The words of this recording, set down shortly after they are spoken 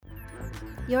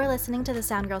You're listening to the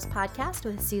Sound Girls podcast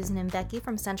with Susan and Becky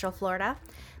from Central Florida.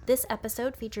 This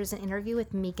episode features an interview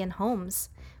with Megan Holmes.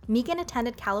 Megan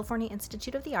attended California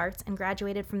Institute of the Arts and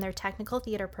graduated from their technical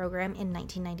theater program in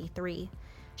 1993.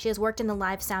 She has worked in the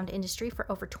live sound industry for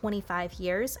over 25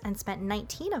 years and spent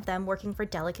 19 of them working for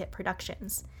Delicate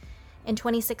Productions. In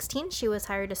 2016, she was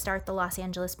hired to start the Los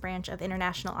Angeles branch of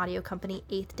international audio company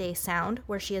 8th Day Sound,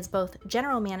 where she is both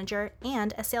general manager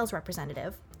and a sales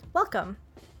representative. Welcome.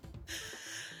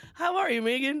 How are you,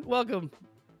 Megan? Welcome.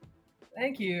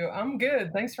 Thank you. I'm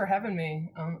good. Thanks for having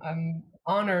me. I'm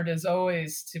honored, as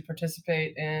always, to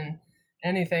participate in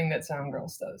anything that Sound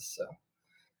Girls does. So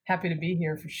happy to be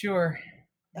here for sure.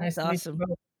 That's awesome.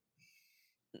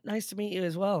 Nice to meet you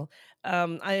as well.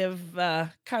 I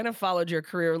have kind of followed your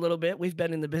career a little bit. We've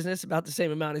been in the business about the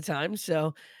same amount of time.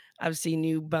 So I've seen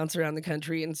you bounce around the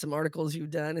country and some articles you've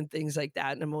done and things like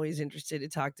that. And I'm always interested to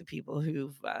talk to people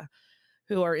who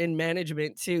are in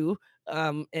management too,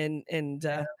 and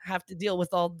have to deal with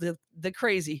all the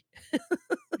crazy.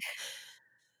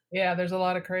 Yeah, there's a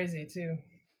lot of crazy too.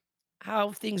 How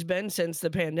have things been since the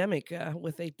pandemic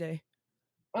with 8th Day?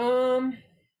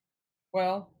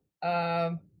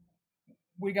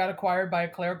 We got acquired by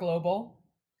Claire Global,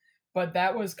 but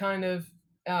that was kind of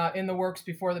in the works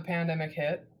before the pandemic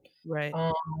hit. Right.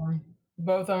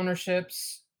 Both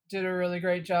ownerships did a really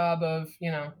great job of,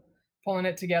 pulling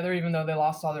it together, even though they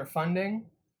lost all their funding.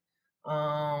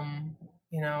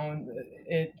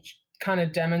 It kind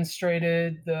of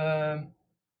demonstrated the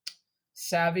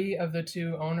savvy of the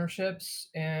two ownerships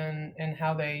and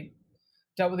how they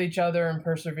dealt with each other and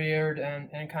persevered and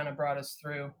kind of brought us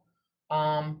through.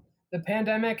 The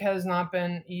pandemic has not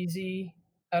been easy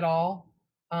at all.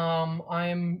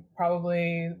 I'm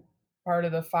probably part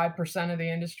of the 5% of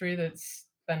the industry that's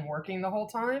been working the whole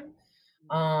time.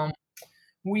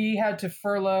 We had to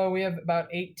furlough. We have about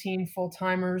 18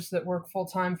 full-timers that work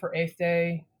full-time for 8th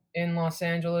Day in Los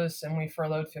Angeles, and we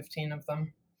furloughed 15 of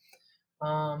them.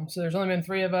 So there's only been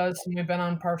 3 of us, and we've been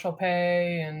on partial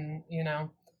pay, and,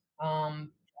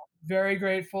 very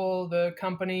grateful. The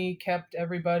company kept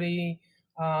everybody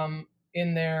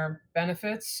in their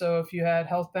benefits. So if you had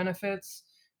health benefits,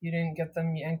 you didn't get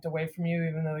them yanked away from you,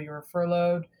 even though you were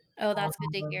furloughed. Oh, that's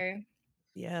good to hear.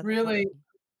 Yeah. Really,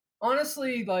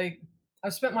 honestly,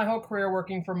 I've spent my whole career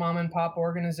working for mom and pop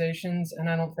organizations, and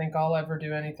I don't think I'll ever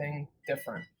do anything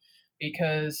different.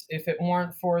 Because if it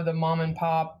weren't for the mom and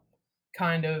pop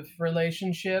kind of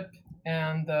relationship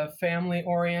and the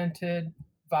family-oriented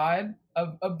vibe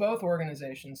of both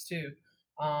organizations too,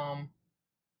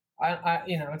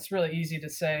 it's really easy to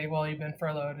say, well, you've been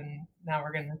furloughed and now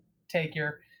we're going to take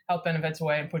your health benefits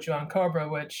away and put you on COBRA,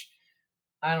 which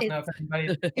I don't know if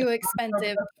anybody's too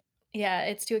expensive. Yeah,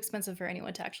 it's too expensive for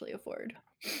anyone to actually afford.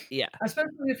 Yeah.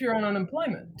 Especially if you're on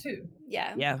unemployment too.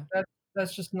 Yeah. Yeah.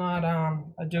 That's just not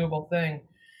a doable thing.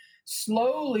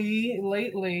 Slowly,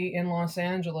 lately in Los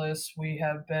Angeles, we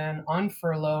have been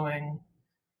unfurloughing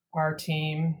our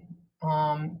team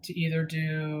to either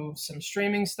do some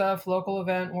streaming stuff, local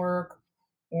event work,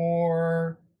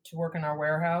 or to work in our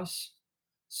warehouse.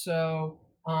 So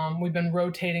we've been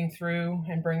rotating through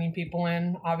and bringing people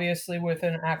in. Obviously, with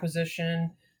an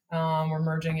acquisition, we're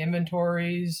merging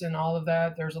inventories and all of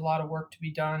that. There's a lot of work to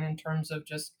be done in terms of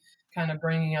just kind of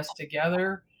bringing us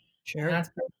together. Sure. And that's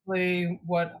basically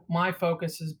what my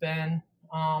focus has been,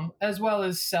 as well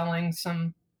as selling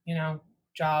some,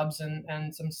 jobs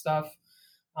and some stuff.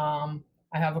 I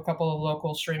have a couple of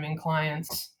local streaming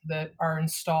clients that are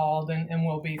installed and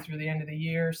will be through the end of the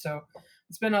year. So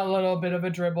it's been a little bit of a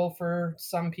dribble for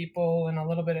some people and a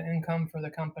little bit of income for the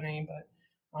company. But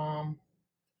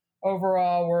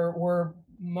overall, we're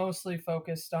mostly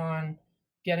focused on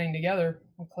getting together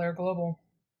with Claire Global.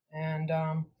 And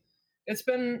it's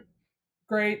been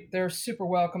great. They're super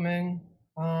welcoming.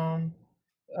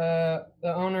 The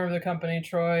owner of the company,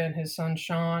 Troy, and his son,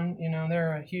 Sean,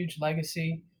 they're a huge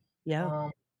legacy. Yeah.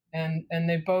 And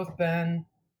they've both been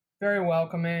very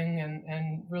welcoming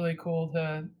and really cool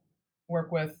to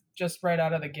work with just right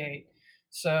out of the gate.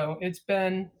 So it's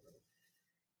been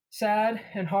sad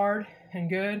and hard and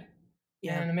good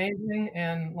and amazing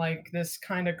and like this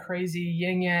kind of crazy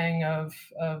yin yang of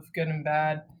good and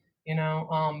bad.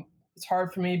 It's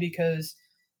hard for me because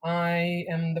I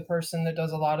am the person that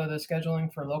does a lot of the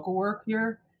scheduling for local work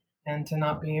here, and to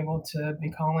not be able to be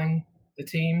calling the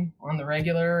team on the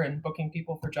regular and booking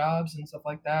people for jobs and stuff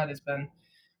like that has been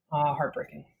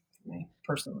heartbreaking for me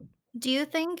personally. Do you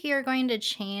think you're going to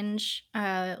change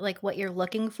what you're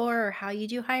looking for or how you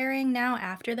do hiring now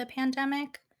after the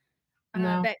pandemic?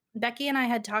 No. Becky and I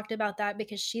had talked about that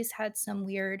because she's had some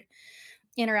weird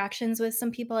interactions with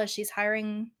some people as she's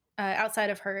hiring outside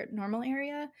of her normal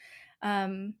area.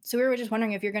 So we were just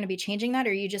wondering if you're going to be changing that,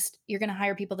 or you're going to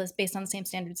hire people that's based on the same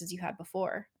standards as you had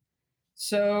before.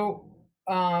 So,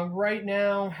 right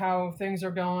now, how things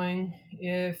are going,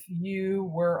 if you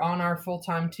were on our full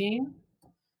time team,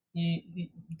 you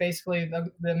basically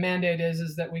the mandate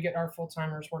is that we get our full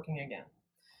timers working again.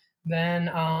 Then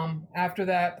after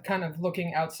that, kind of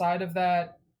looking outside of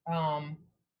that,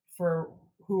 for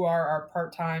who are our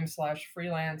part time slash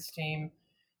freelance team,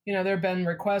 there have been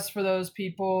requests for those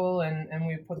people, and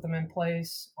we put them in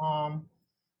place.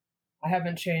 I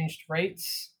haven't changed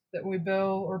rates that we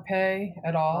bill or pay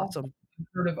at all. Awesome. I've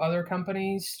heard of other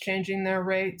companies changing their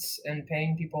rates and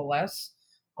paying people less.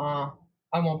 Uh,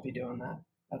 I won't be doing that.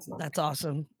 That's not the That's case.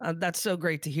 awesome. That's so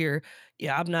great to hear.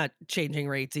 Yeah, I'm not changing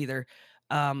rates either.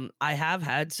 I have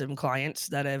had some clients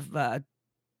that have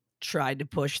tried to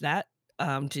push that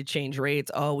to change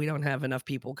rates. Oh, we don't have enough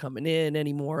people coming in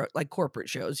anymore, like corporate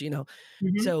shows. Mhm.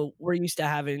 So we're used to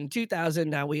having 2,000.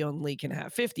 Now we only can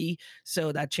have 50.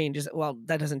 So that changes. Well,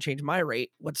 that doesn't change my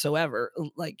rate whatsoever.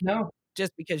 Like, No,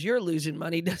 just because you're losing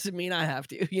money doesn't mean I have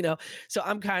to. So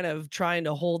I'm kind of trying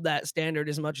to hold that standard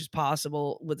as much as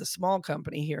possible with a small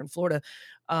company here in Florida.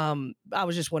 I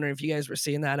was just wondering if you guys were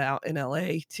seeing that out in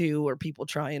LA too, or people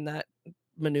trying that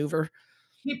maneuver.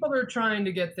 people are trying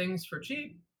to get things for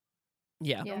cheap.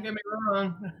 Yeah. Don't Yeah. get me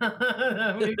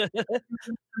wrong. We get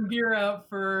some gear out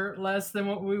for less than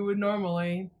what we would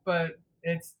normally, but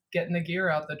it's getting the gear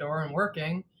out the door and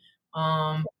working.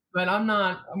 But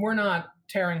we're not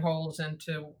tearing holes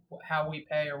into how we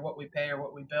pay or what we pay or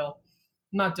what we bill.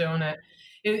 I'm not doing it.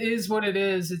 It is what it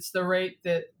is. It's the rate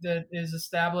that is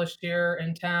established here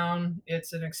in town.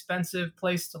 It's an expensive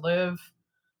place to live.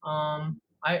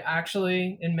 I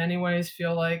actually, in many ways,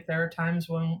 feel like there are times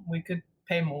when we could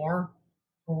pay more,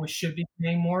 or we should be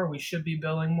paying more, we should be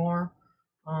billing more.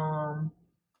 Um,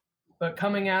 but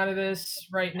coming out of this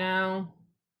right now,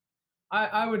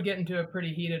 I would get into a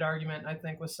pretty heated argument, I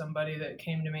think, with somebody that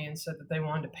came to me and said that they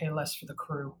wanted to pay less for the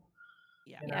crew.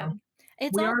 Yeah. You Yeah. know,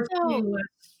 It's we are also seeing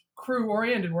less crew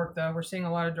oriented work though. We're seeing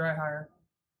a lot of dry hire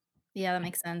Yeah, that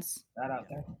makes sense. that out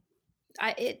there.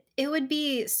 It would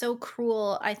be so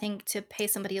cruel, I think, to pay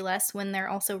somebody less when they're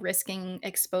also risking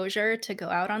exposure to go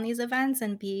out on these events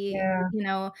and be,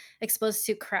 Yeah. exposed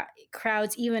to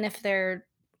crowds, even if they're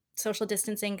social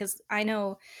distancing. Because I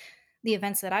know the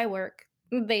events that I work,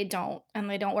 they don't, and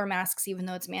they don't wear masks even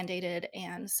though it's mandated,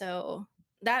 and so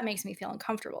that makes me feel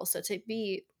uncomfortable. So to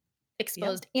be Yeah.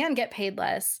 exposed and get paid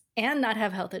less and not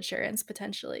have health insurance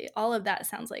potentially, all of that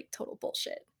sounds like total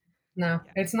bullshit. No,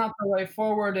 Yeah. it's not the way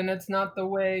forward, and it's not the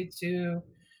way to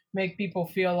make people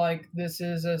feel like this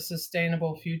is a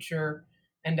sustainable future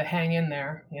and to hang in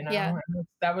there, you Yeah, know? And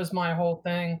that was my whole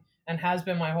thing and has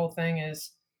been my whole thing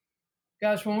is,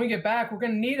 gosh, when we get back, we're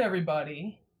gonna need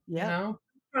everybody, you Yeah. know?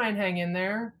 Try and hang in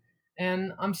there,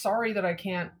 and I'm sorry that I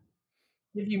can't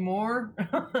give you more.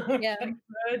 I wish I yeah,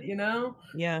 could, you know?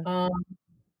 Yeah. Um,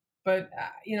 but,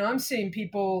 I'm seeing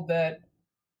people that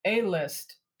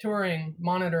A-list touring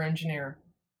monitor engineer,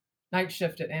 night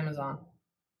shift at Amazon,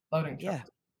 loading Yeah.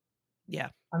 trucks. Yeah.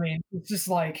 I mean, it's just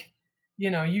like, you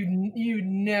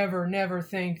never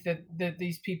think that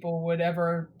these people would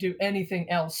ever do anything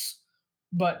else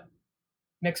but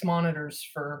mix monitors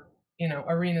for,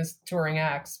 arenas touring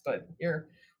acts, but here,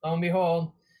 lo and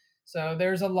behold. So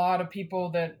there's a lot of people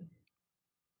that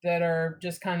are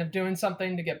just kind of doing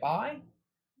something to get by.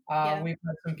 yeah, We've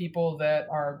had some people that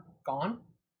are gone.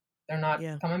 They're not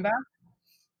Yeah. coming back.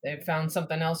 They've found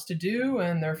something else to do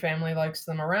and their family likes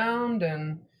them around,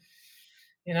 and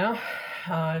you know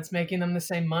it's making them the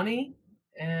same money,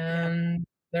 Yeah. and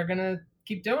they're gonna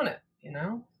keep doing it,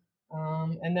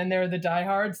 and then there are the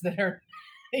diehards that are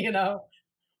you know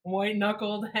white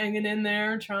knuckled hanging in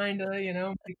there trying to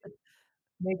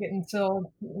make it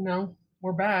until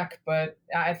we're back. But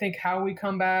I think how we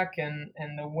come back and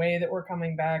the way that we're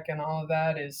coming back and all of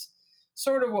that is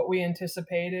sort of what we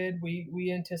anticipated.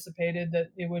 We anticipated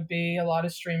that it would be a lot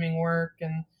of streaming work,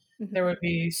 and there mhm, would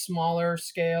be smaller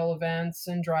scale events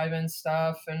and drive-in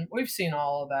stuff, and we've seen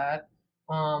all of that.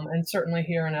 And certainly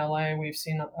here in LA, we've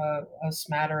seen a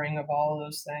smattering of all of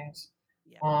those things.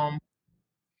 Yeah. Um,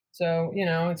 so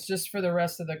it's just for the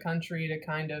rest of the country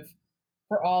to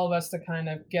for all of us to kind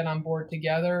of get on board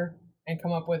together and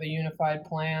come up with a unified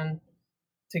plan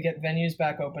to get venues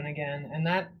back open again. And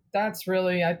that's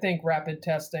really, I think, rapid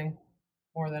testing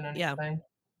more than Yeah. anything.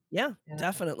 Yeah, You know?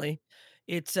 definitely.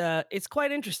 It's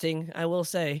quite interesting, I will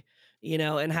say,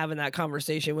 and having that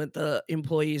conversation with the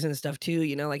employees and stuff too,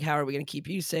 like how are we gonna keep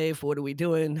you safe? What are we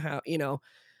doing? How,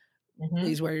 Hmm.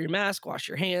 Please wear your mask, wash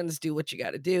your hands, do what you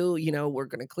got to do. We're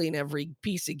going to clean every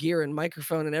piece of gear and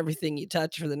microphone and everything you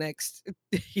touch for the next,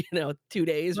 2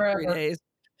 days or 3 Forever. days.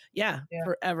 Yeah, Yeah.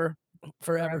 forever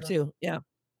Forever. too. Yeah.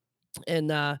 And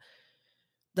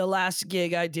the last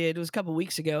gig I did was a couple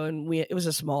weeks ago, and it was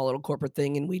a small little corporate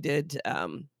thing, and we did.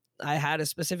 I had a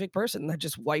specific person that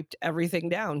just wiped everything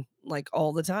down like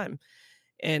all the time,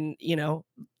 and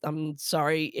I'm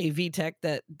sorry, AV tech,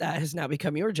 that has now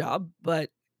become your job, but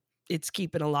it's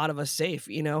keeping a lot of us safe.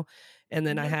 And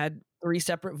then I Yeah. had three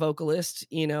separate vocalists,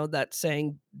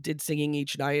 that did singing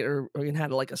each night, or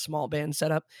had like a small band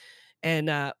set up, and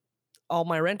all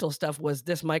my rental stuff was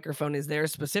this microphone is there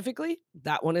specifically,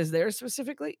 that one is there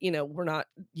specifically. We're not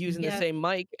using the Yeah. same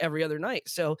mic every other night.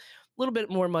 So a little bit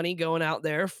more money going out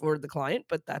there for the client,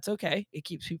 but that's okay. It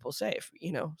keeps people safe,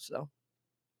 so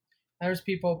There's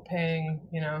people paying,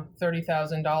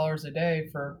 $30,000 a day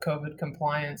for COVID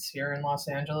compliance here in Los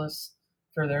Angeles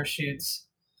for their shoots.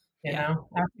 yeah.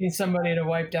 Asking somebody to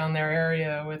wipe down their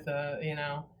area with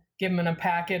give them a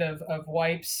packet of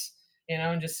wipes,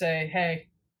 and just say, hey,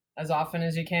 as often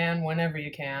as you can, whenever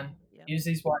you can, Yeah. use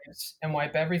these wipes and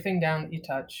wipe everything down that you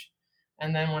touch.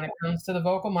 And then when it comes to the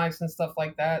vocal mics and stuff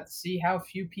like that, see how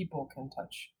few people can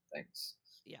touch things.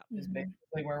 Yeah. Is Mhm.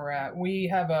 basically where we're at. We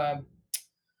have a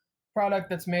product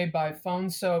that's made by Phone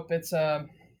Soap. It's a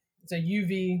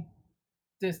UV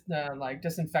like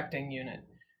disinfecting unit,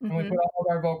 and we Mhm. put all of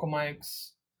our vocal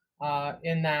mics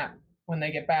in that when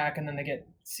they get back, and then they get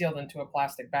sealed into a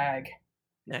plastic bag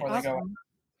before they Nice. go. Awesome.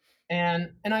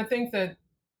 And I think that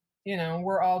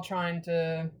we're all trying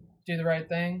to do the right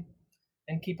thing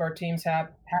and keep our teams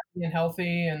happy and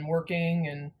healthy and working.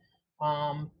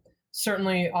 And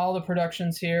certainly, all the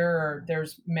productions here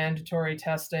there's mandatory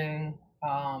testing.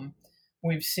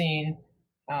 We've seen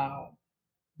uh,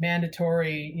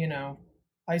 mandatory,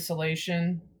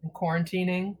 isolation and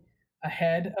quarantining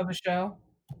ahead of a show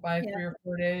by Yeah. 3 or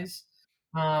 4 days,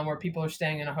 where people are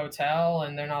staying in a hotel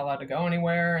and they're not allowed to go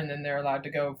anywhere, and then they're allowed to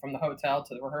go from the hotel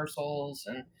to the rehearsals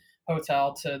and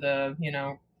hotel to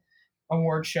the,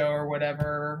 award show or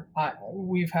whatever.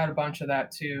 We've had a bunch of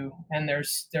that too, and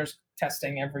there's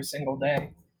testing every single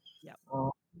day. Yep. I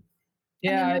mean,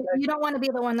 Yeah, you don't wanna be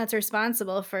the one that's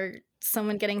responsible for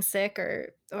someone getting sick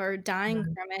or dying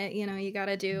Mhm. from it. You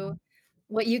gotta do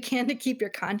what you can to keep your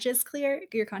conscience clear,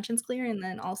 and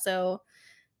then also,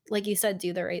 like you said,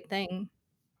 do the right thing.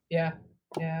 Yeah,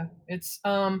 yeah.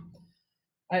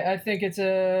 I think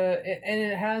and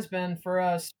it has been for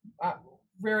us.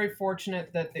 Very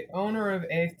fortunate that the owner of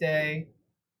Eighth Day,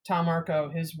 Tom Marco,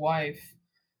 his wife,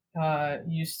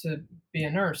 used to be a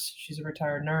nurse. She's a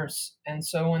retired nurse, and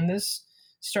so when this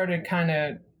started kind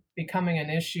of becoming an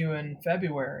issue in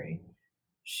February,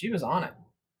 she was on it.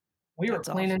 We were That's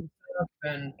cleaning awesome. stuff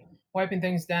and wiping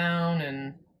things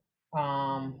down,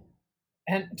 um,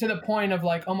 and to the point of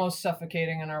like almost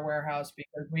suffocating in our warehouse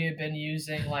because we had been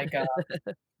using like a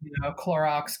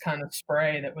Clorox kind of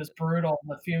spray that was brutal.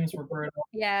 The fumes were brutal.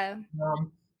 Yeah.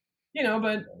 Um,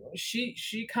 but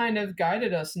she kind of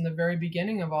guided us in the very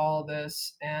beginning of all of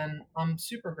this, and I'm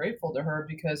super grateful to her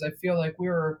because I feel like we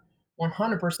were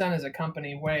 100% as a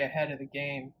company way ahead of the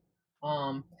game.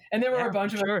 And there were Yeah, a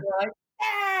bunch for of us who sure. were like,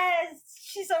 yes,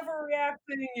 she's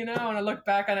overreacting, and I look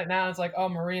back on it now, it's like, oh,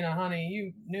 Marina, honey,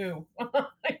 you knew.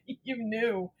 You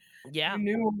knew. Yeah. You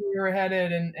knew where we were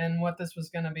headed and what this was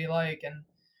going to be like. And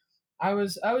I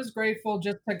was grateful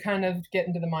just to kind of get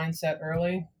into the mindset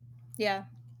early. Yeah.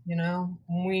 You know,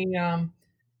 we have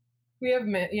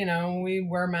we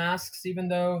wear masks even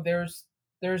though there's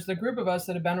the group of us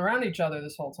that have been around each other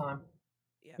this whole time.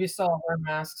 Yeah. We still wear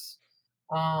masks.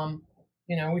 Um,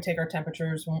 we take our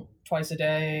temperatures twice a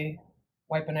day,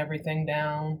 wiping everything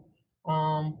down.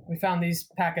 We found these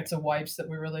packets of wipes that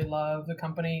we really love. The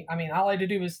company, I mean, all I had to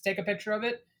do was take a picture of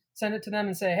it, send it to them,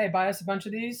 and say, "Hey, buy us a bunch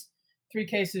of these." 3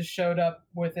 cases showed up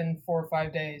within 4 or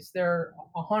 5 days. They're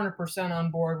 100% on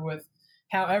board with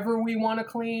however we want to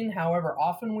clean, however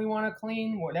often we want to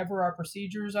clean, whatever our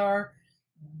procedures are.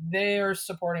 They are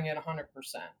supporting it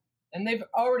 100%. And they've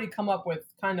already come up with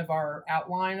kind of our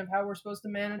outline of how we're supposed to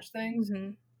manage things.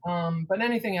 Mhm. But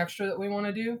anything extra that we want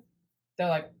to do, they're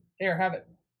like, here, have it,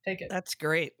 take it. That's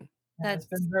great. And it's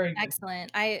That's been very good.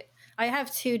 excellent. I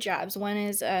have 2 jobs. One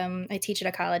is, I teach at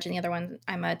a college, and the other one,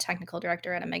 I'm a technical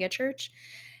director at a mega church,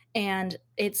 and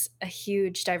it's a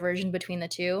huge diversion between the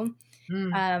 2.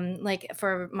 Mm, Like,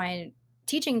 for my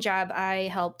teaching job, I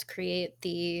helped create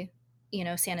the,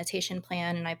 sanitation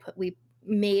plan, and we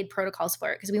made protocols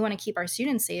for it because we wanna keep our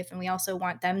students safe, and we also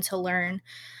want them to learn,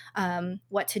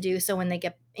 what to do so when they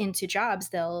get into jobs,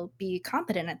 they'll be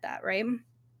competent at that, right?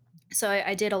 So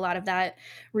I did a lot of that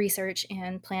research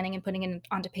and planning and putting it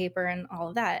onto paper and all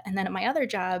of that. And then at my other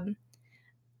job,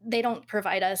 they don't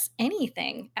provide us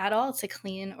anything at all to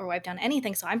clean or wipe down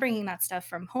anything. So I'm bringing that stuff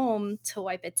from home to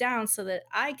wipe it down so that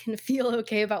I can feel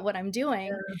okay about what I'm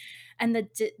doing. And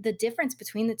the difference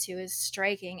between the two is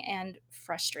striking and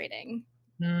frustrating.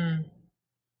 Mm.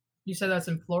 You said that's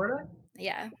in Florida?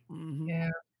 Yeah. Mhm. Yeah.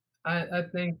 I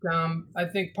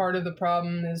think part of the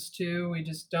problem is too, we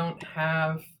just don't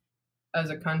have, as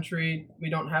a country, we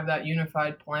don't have that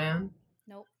unified plan.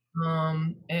 Nope.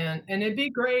 And it'd be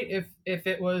great if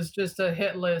it was just a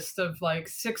hit list of like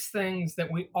 6 things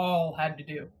that we all had to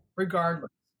do, regardless.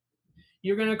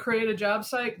 You're gonna create a job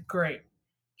site? Great.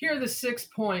 Here are the 6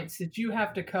 points that you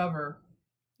have to cover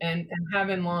and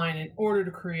have in line in order to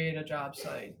create a job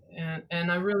site.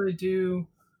 And I really do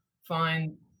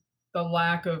find the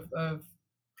lack of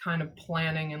kind of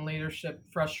planning and leadership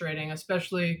frustrating,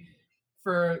 especially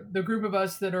for the group of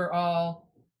us that are all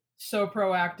so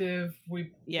proactive.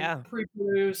 We Yeah.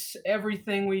 pre-produce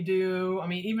everything we do. I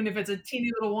mean, even if it's a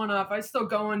teeny little one-off, I still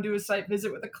go and do a site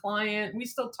visit with a client. We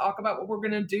still talk about what we're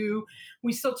going to do.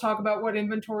 We still talk about what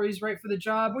inventory is right for the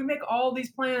job. We make all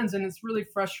these plans, and it's really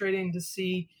frustrating to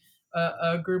see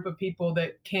a group of people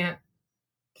that can't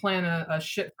plan a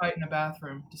shit fight in a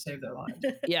bathroom to save their lives.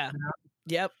 Yeah. You know?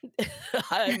 Yep.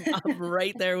 I'm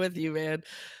right there with you, man.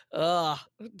 Ugh,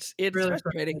 it's Really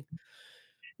frustrating.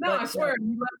 No, But I swear,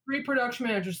 you let 3 production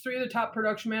managers, 3 of the top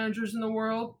production managers in the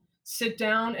world, sit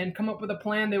down and come up with a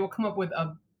plan. They will come up with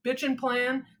a bitchin'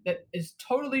 plan that is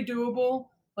totally doable.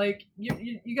 Like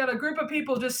you got a group of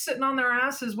people just sitting on their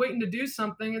asses waiting to do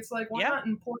something. It's like, why Yeah. not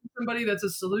employ somebody that's a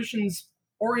solutions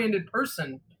oriented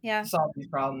person Yeah. to solve these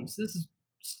problems? This is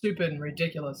stupid and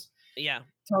ridiculous. Yeah.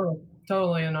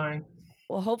 Totally annoying.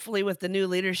 Well, hopefully with the new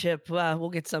leadership, we'll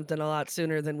get something a lot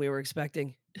sooner than we were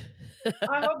expecting.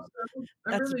 I hope so.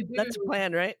 I really do. That's the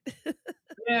plan, right?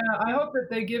 Yeah, I hope that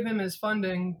they give him his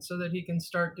funding so that he can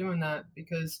start doing that,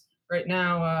 because right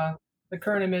now the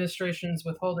current administration is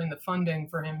withholding the funding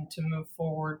for him to move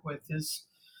forward with his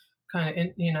kind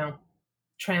of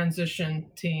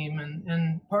transition team,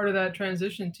 and part of that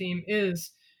transition team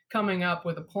is coming up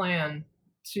with a plan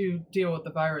to deal with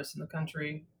the virus in the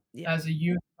country Yeah. as a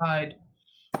unified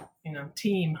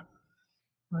team.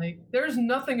 Like, there's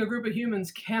nothing a group of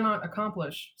humans cannot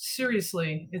accomplish.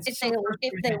 Seriously, it's If so they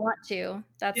frustrating. want to.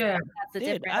 That's Yeah. the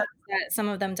Dude, difference. That some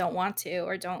of them don't want to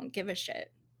or don't give a shit.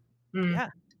 Mm. Yeah.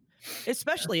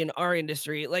 Especially in our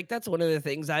industry. Like, that's one of the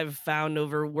things I've found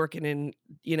over working in,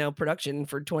 production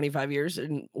for 25 years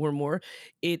or more.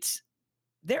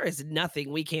 There is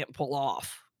nothing we can't pull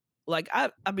off. Like,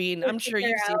 I mean, I'm sure Figure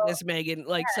you've seen out this, Megan,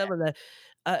 like some of the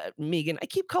Megan, I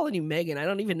keep calling you Megan. I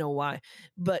don't even know why,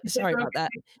 but sorry about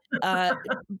that. Uh,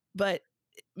 but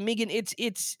Megan,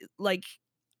 it's like,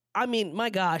 I mean, my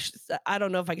gosh, I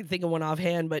don't know if I can think of one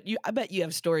offhand, but I bet you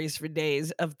have stories for days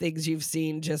of things you've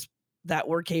seen just that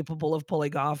we're capable of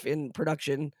pulling off in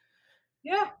production.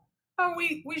 Yeah. Oh,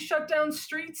 we shut down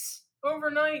streets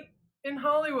overnight in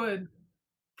Hollywood,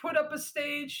 put up a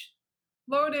stage,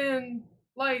 load in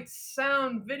lights,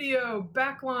 sound, video,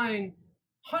 backline,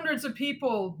 hundreds of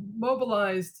people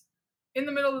mobilized in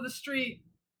the middle of the street,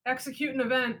 execute an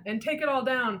event, and take it all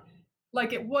down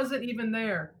like it wasn't even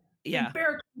there. Yeah. And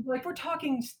barricades, like we're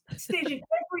talking staging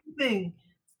everything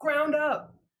ground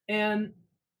up. And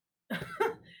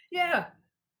yeah,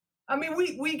 I mean,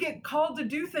 we get called to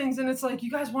do things, and it's like,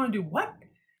 you guys want to do what?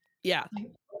 Yeah.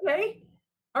 Okay.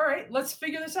 All right, let's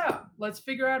figure this out. Let's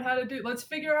figure out how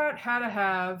to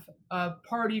have a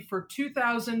party for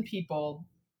 2,000 people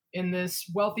in this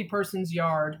wealthy person's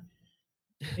yard,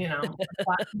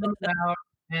 platform it out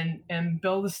and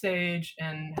build a stage,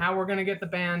 and how we're going to get the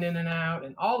band in and out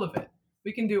and all of it.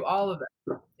 We can do all of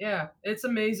that. Yeah, it's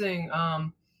amazing.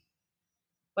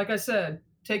 Like I said,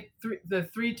 take the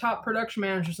 3 top production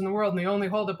managers in the world, and the only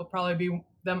holdup will probably be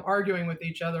them arguing with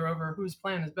each other over whose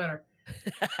plan is better.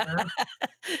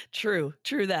 True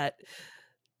that.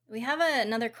 We have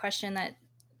another question that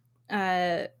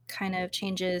kind of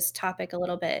changes topic a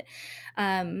little bit.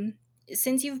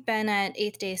 Since you've been at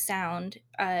Eighth Day Sound,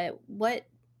 what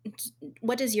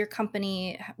has your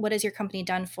company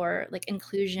done for like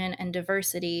inclusion and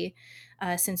diversity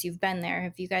since you've been there?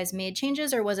 Have you guys made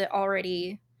changes, or was it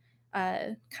already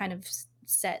kind of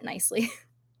set nicely?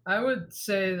 I would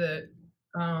say that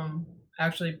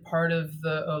actually part of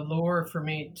the allure for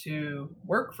me to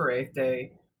work for Eighth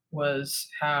Day was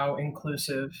how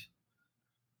inclusive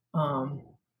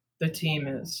the team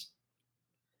is,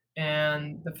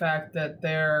 and the fact that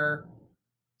their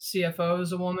CFO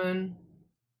is a woman,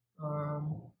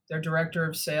 their director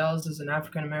of sales is an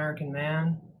African American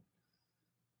man,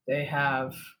 They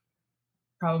have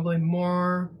probably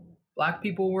more Black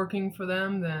people working for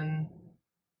them than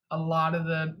a lot of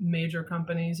the major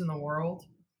companies in the world.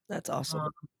 That's awesome.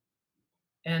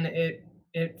 And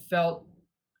it felt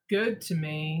good to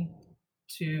me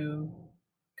to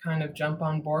kind of jump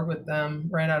on board with them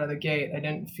right out of the gate. I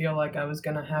didn't feel like I was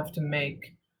going to have to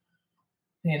make,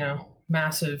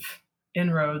 massive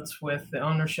inroads with the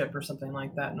ownership or something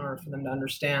like that in order for them to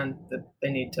understand that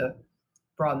they need to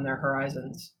broaden their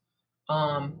horizons.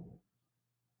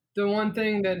 The one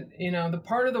thing that, the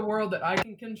part of the world that I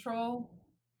can control,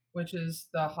 which is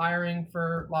the hiring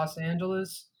for Los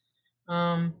Angeles,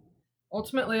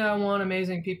 ultimately I want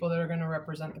amazing people that are going to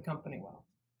represent the company well.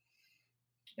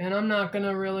 And I'm not going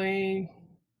to really,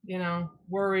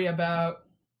 worry about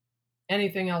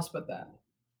anything else but that.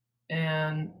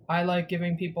 And I like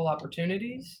giving people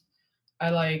opportunities.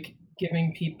 I like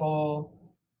giving people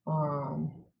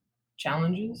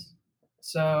challenges.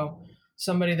 So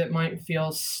somebody that might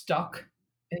feel stuck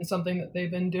in something that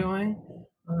they've been doing,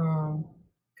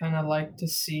 kind of like to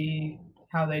see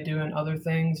how they do in other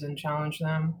things and challenge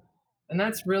them. And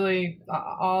that's really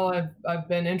all I've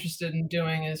been interested in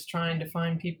doing, is trying to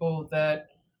find people that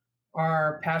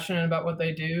are passionate about what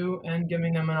they do and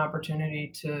giving them an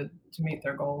opportunity to meet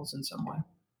their goals in some way.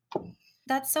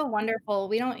 That's so wonderful.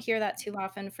 We don't hear that too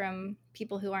often from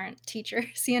people who aren't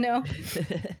teachers,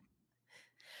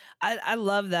 I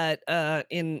love that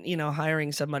in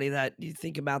hiring somebody, that you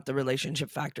think about the relationship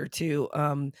factor too.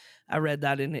 I read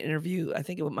that in an interview. I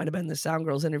think it might have been the Sound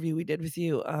Girls interview we did with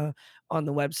you on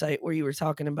the website, where you were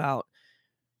talking about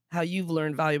how you've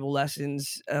learned valuable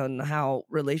lessons on how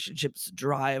relationships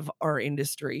drive our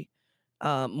industry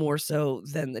more so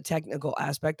than the technical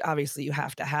aspect. Obviously, you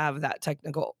have to have that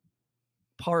technical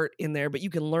part in there, but you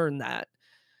can learn that.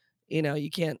 You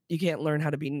can't learn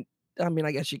how to be. I mean,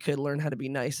 I guess you could learn how to be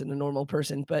nice and a normal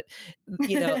person, but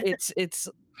it's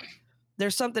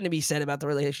there's something to be said about the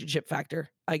relationship factor,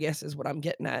 I guess, is what I'm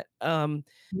getting at. Can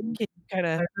you kind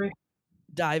of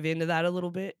dive into that a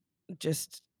little bit?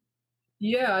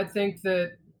 Yeah, I think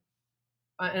that,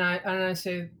 and I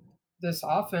say this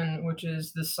often, which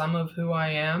is the sum of who I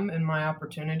am and my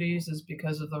opportunities is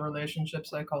because of the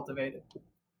relationships I cultivated.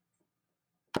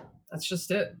 That's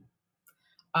just it.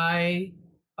 I've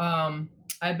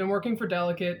been working for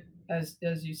Delicate, as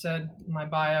you said in my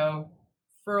bio,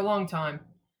 for a long time,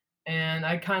 and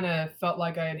I kind of felt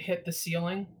like I had hit the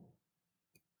ceiling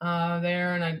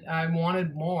there, and I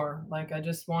wanted more. Like, I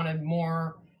just wanted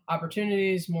more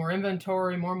opportunities, more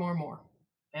inventory, more.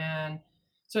 And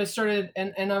so I started,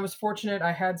 and I was fortunate.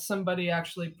 I had somebody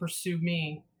actually pursue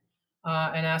me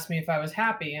and ask me if I was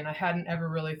happy, and I hadn't ever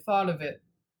really thought of it,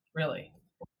 really.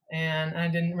 And I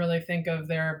didn't really think of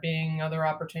there being other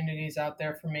opportunities out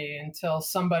there for me until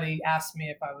somebody asked me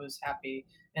if I was happy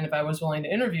and if I was willing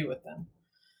to interview with them.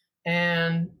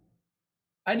 And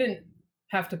I didn't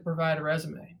have to provide a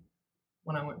resume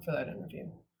when I went for that interview.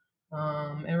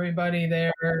 Everybody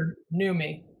there knew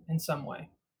me in some way,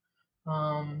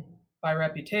 by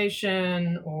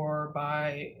reputation or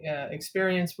by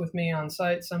experience with me on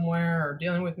site somewhere or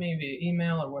dealing with me via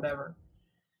email or whatever.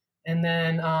 And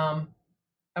then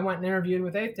I went and interviewed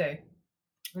with 8th Day,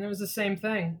 and it was the same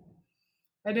thing.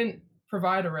 I didn't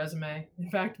provide a resume. In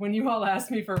fact, when you all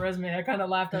asked me for a resume, I kind of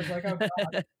laughed. I was like, oh,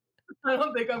 God. I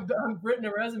don't think I've written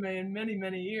a resume in many,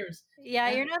 many years. Yeah,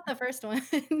 you're not the first one.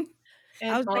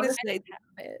 I was going to say,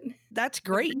 that's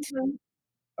great.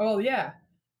 Oh, yeah.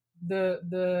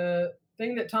 The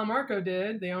thing that Tom Marco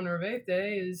did, the owner of 8th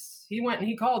Day, is he went and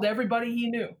he called everybody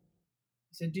he knew.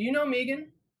 He said, do you know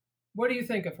Megan? What do you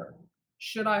think of her?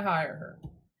 Should I hire her?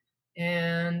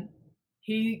 And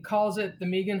he calls it the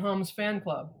Megan Holmes fan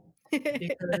club,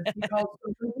 because he calls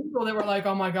people that were like,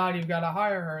 oh my God, you've got to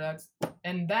hire her.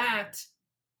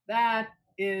 That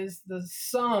is the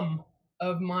sum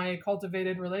of my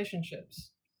cultivated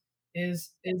relationships,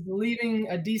 is leaving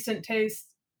a decent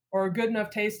taste or a good enough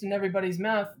taste in everybody's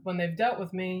mouth when they've dealt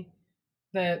with me,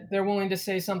 that they're willing to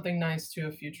say something nice to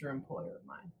a future employer of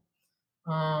mine.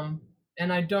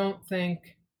 And I don't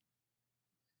think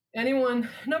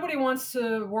nobody wants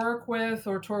to work with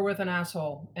or tour with an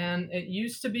asshole. And it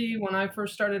used to be, when I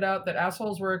first started out, that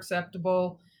assholes were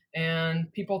acceptable and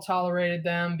people tolerated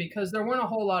them because there weren't a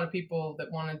whole lot of people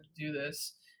that wanted to do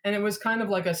this. And it was kind of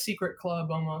like a secret club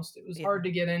almost. It was hard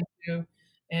to get into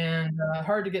and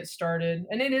hard to get started.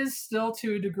 And it is still,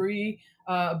 to a degree,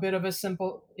 a bit of a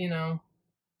simple,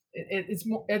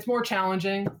 it's more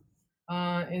challenging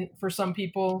for some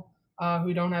people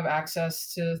who don't have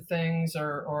access to things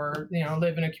or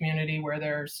live in a community where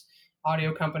there's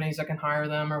audio companies that can hire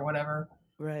them or whatever.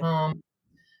 Right.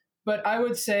 But I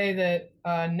would say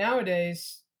that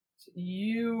nowadays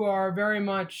you are very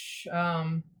much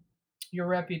your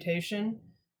reputation,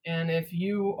 and if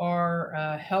you are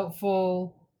a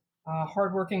helpful,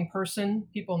 hardworking person,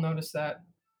 people notice that,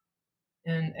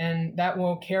 and that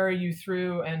will carry you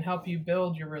through and help you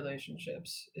build your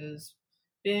relationships. Is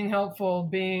being helpful,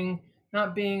 being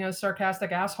not being a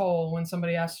sarcastic asshole when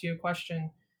somebody asks you a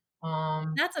question.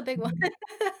 Um, That's a big one.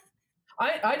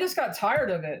 I just got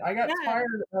tired of it. I got Yeah.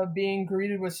 tired of being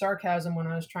greeted with sarcasm when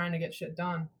I was trying to get shit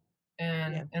done.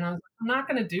 Yeah. And I was like, I'm not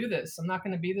gonna do this. I'm not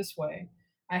gonna be this way.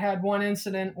 I had one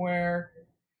incident where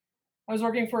I was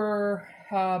working for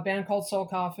a band called Soul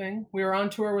Coughing. We were on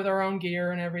tour with our own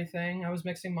gear and everything. I was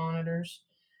mixing monitors,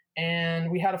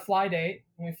 and we had a fly date.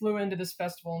 And we flew into this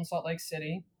festival in Salt Lake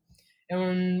City. And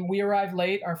when we arrived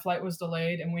late, our flight was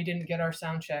delayed, and we didn't get our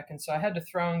sound check. And so I had to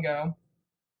throw and go.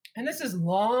 And this is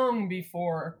long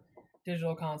before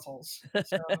digital consoles.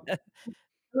 So it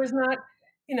was not,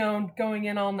 going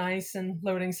in all nice and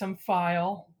loading some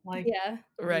file like Yeah.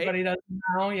 Right. everybody does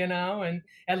now, and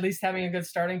at least having a good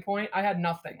starting point. I had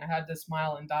nothing. I had to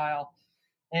smile and dial.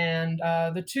 And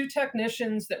the two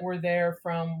technicians that were there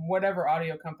from whatever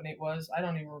audio company it was, I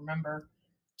don't even remember,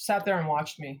 sat there and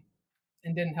watched me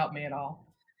and didn't help me at all.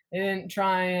 They didn't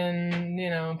try and,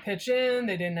 pitch in.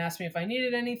 They didn't ask me if I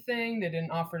needed anything. They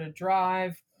didn't offer to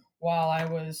drive while I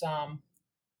was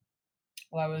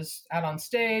out on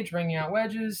stage ringing out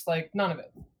wedges, like none of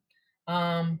it.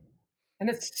 And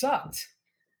it sucked.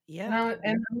 Yeah.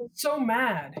 And I was so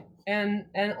mad and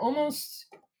almost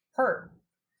hurt.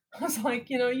 I was like,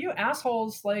 you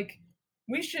assholes, like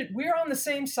we're on the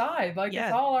same side. Like it's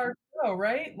Yeah. all our show,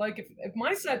 right? Like if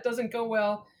my set doesn't go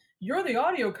well, you're the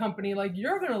audio company, like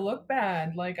you're gonna look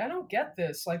bad. Like I don't get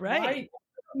this. Like why Right.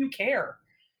 do you care?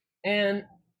 And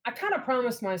I kind of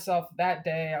promised myself that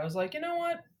day, I was like, you know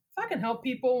what? If I can help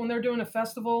people when they're doing a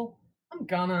festival, I'm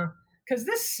gonna, because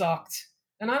this sucked.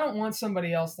 And I don't want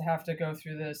somebody else to have to go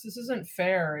through this. This isn't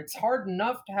fair. It's hard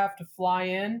enough to have to fly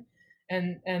in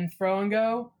and throw and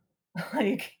go.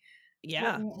 Like,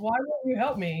 Yeah. why won't you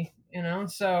help me?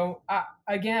 So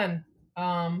again,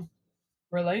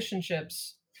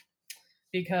 relationships,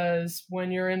 because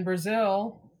when you're in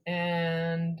Brazil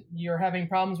and you're having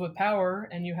problems with power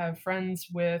and you have friends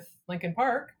with Lincoln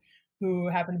Park who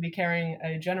happen to be carrying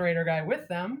a generator guy with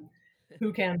them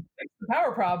who can fix the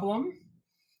power problem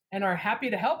and are happy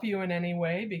to help you in any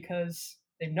way because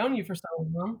they've known you for so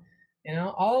long,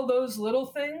 all those little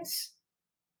things,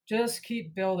 just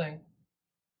keep building.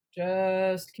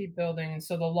 Just keep building. And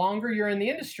so the longer you're in the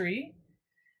industry,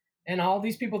 and all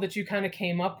these people that you kind of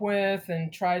came up with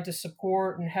and tried to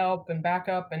support and help and back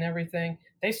up and everything,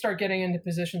 they start getting into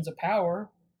positions of power.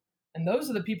 And those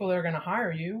are the people that are going to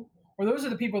hire you, or those are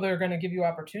the people that are going to give you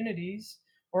opportunities.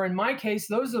 Or in my case,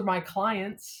 those are my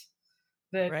clients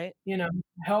that, Right.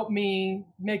 help me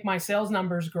make my sales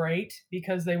numbers great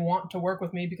because they want to work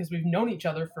with me because we've known each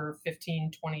other for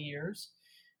 15, 20 years.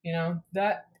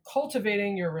 That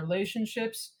cultivating your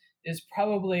relationships is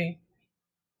probably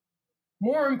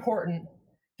more important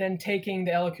than taking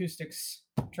the L-acoustics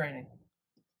training,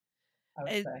 I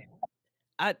would And say.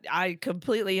 I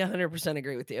completely 100%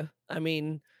 agree with you. I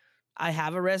mean, I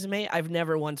have a resume. I've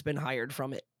never once been hired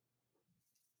from it,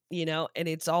 and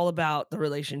it's all about the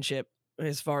relationship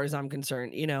as far as I'm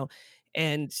concerned,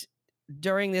 and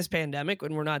during this pandemic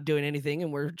when we're not doing anything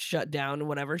and we're shut down and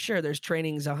whatever, sure, there's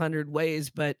trainings 100 ways,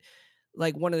 but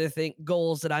like one of the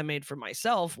goals that I made for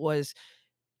myself was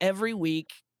every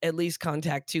week at least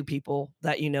contact two people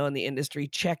that you know in the industry,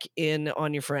 check in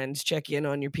on your friends, check in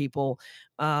on your people,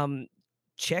 um,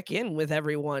 check in with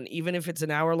everyone, even if it's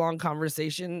an hour-long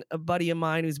conversation. A buddy of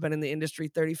mine who's been in the industry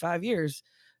 35 years,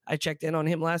 I checked in on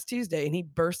him last Tuesday and he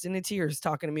burst into tears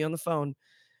talking to me on the phone.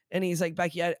 And he's like,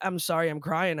 Becky, I'm sorry, I'm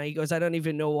crying. He goes, I don't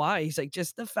even know why. He's like,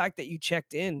 just the fact that you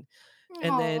checked in.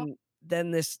 And Aw.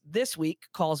 then this week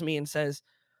calls me and says,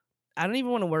 I don't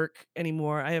even want to work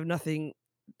anymore. I have nothing.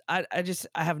 I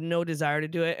have no desire to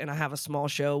do it. And I have a small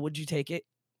show. Would you take it?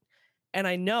 And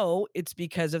I know it's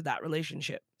because of that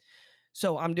relationship.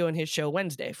 So I'm doing his show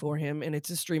Wednesday for him and it's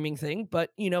a streaming thing.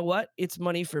 But you know what? It's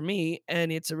money for me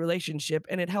and it's a relationship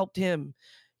and it helped him,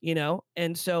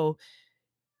 And so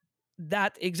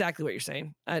that's exactly what you're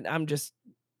saying. I'm just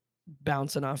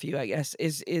bouncing off you, I guess,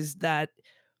 is that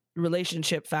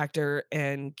relationship factor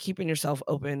and keeping yourself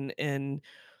open. And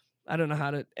I don't know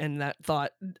how to end that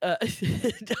thought.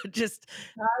 Just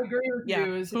I agree with yeah,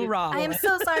 you. hoorah! I am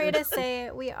so sorry to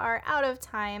say we are out of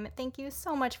time. Thank you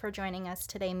so much for joining us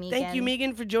today, Megan. Thank you,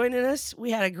 Megan, for joining us. We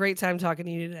had a great time talking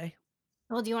to you today.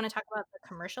 Well, do you want to talk about the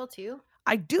commercial too?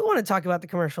 I do want to talk about the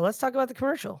commercial. Let's talk about the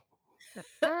commercial.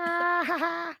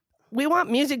 We want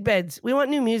music beds. We want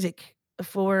new music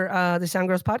for the Sound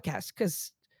Girls podcast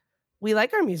because we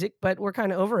like our music, but we're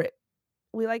kind of over it.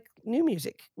 We like new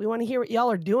music. We want to hear what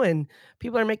y'all are doing.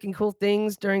 People are making cool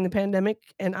things during the pandemic,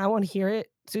 and I want to hear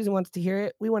it. Susan wants to hear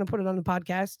it. We want to put it on the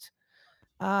podcast.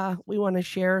 We want to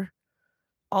share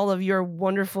all of your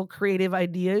wonderful creative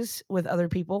ideas with other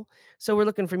people. So we're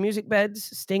looking for music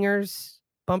beds, stingers,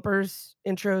 bumpers,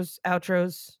 intros,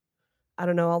 outros. I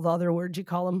don't know all the other words you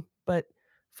call them, but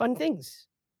fun things.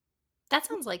 That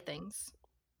sounds like things.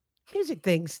 Music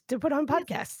things to put on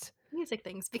podcasts. Music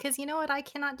things. Because you know what I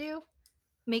cannot do?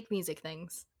 Make music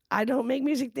things. I don't make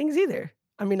music things either.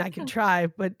 I mean, I can try,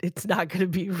 but it's not going to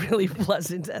be really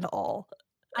pleasant at all.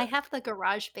 I have the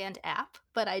GarageBand app,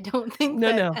 but I don't think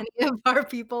any of our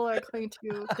people are going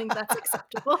to think that's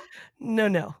acceptable.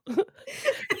 No.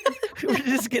 We're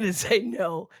just going to say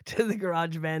no to the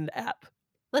GarageBand app.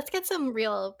 Let's get some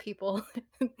real people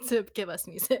to give us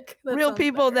music. Real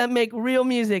people that make real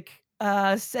music.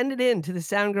 Send it in to the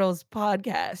Sound Girls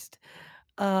podcast.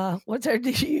 What's our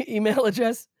email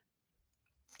address?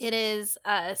 It is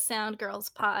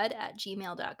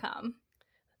soundgirlspod@gmail.com.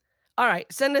 All right.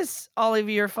 Send us all of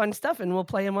your fun stuff and we'll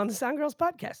play them on the Sound Girls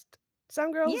podcast.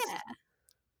 Sound Girls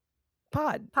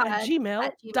pod at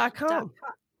gmail.com.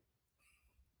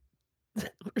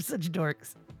 We're such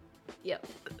dorks. Yep.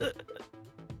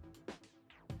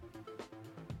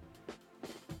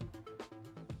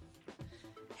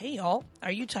 Hey y'all,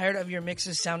 are you tired of your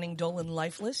mixes sounding dull and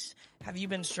lifeless? Have you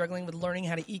been struggling with learning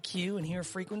how to EQ and hear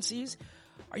frequencies?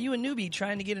 Are you a newbie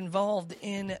trying to get involved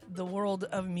in the world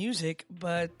of music,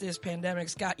 but this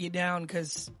pandemic's got you down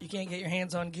because you can't get your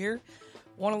hands on gear?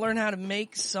 Want to learn how to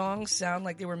make songs sound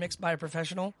like they were mixed by a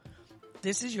professional?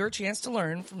 This is your chance to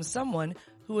learn from someone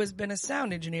who has been a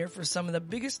sound engineer for some of the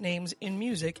biggest names in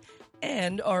music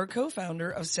and our co-founder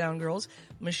of Sound Girls,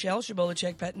 Michelle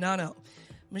Shabolacek-Petnano.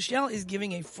 Michelle is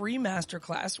giving a free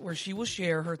masterclass where she will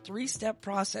share her 3-step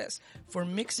process for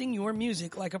mixing your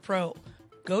music like a pro.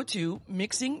 Go to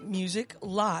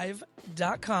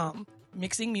mixingmusiclive.com,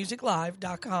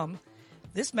 mixingmusiclive.com.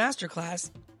 This masterclass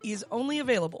is only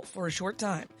available for a short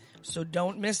time, so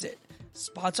don't miss it.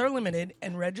 Spots are limited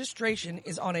and registration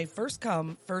is on a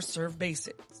first-come, first-served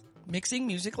basis.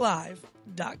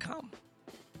 mixingmusiclive.com.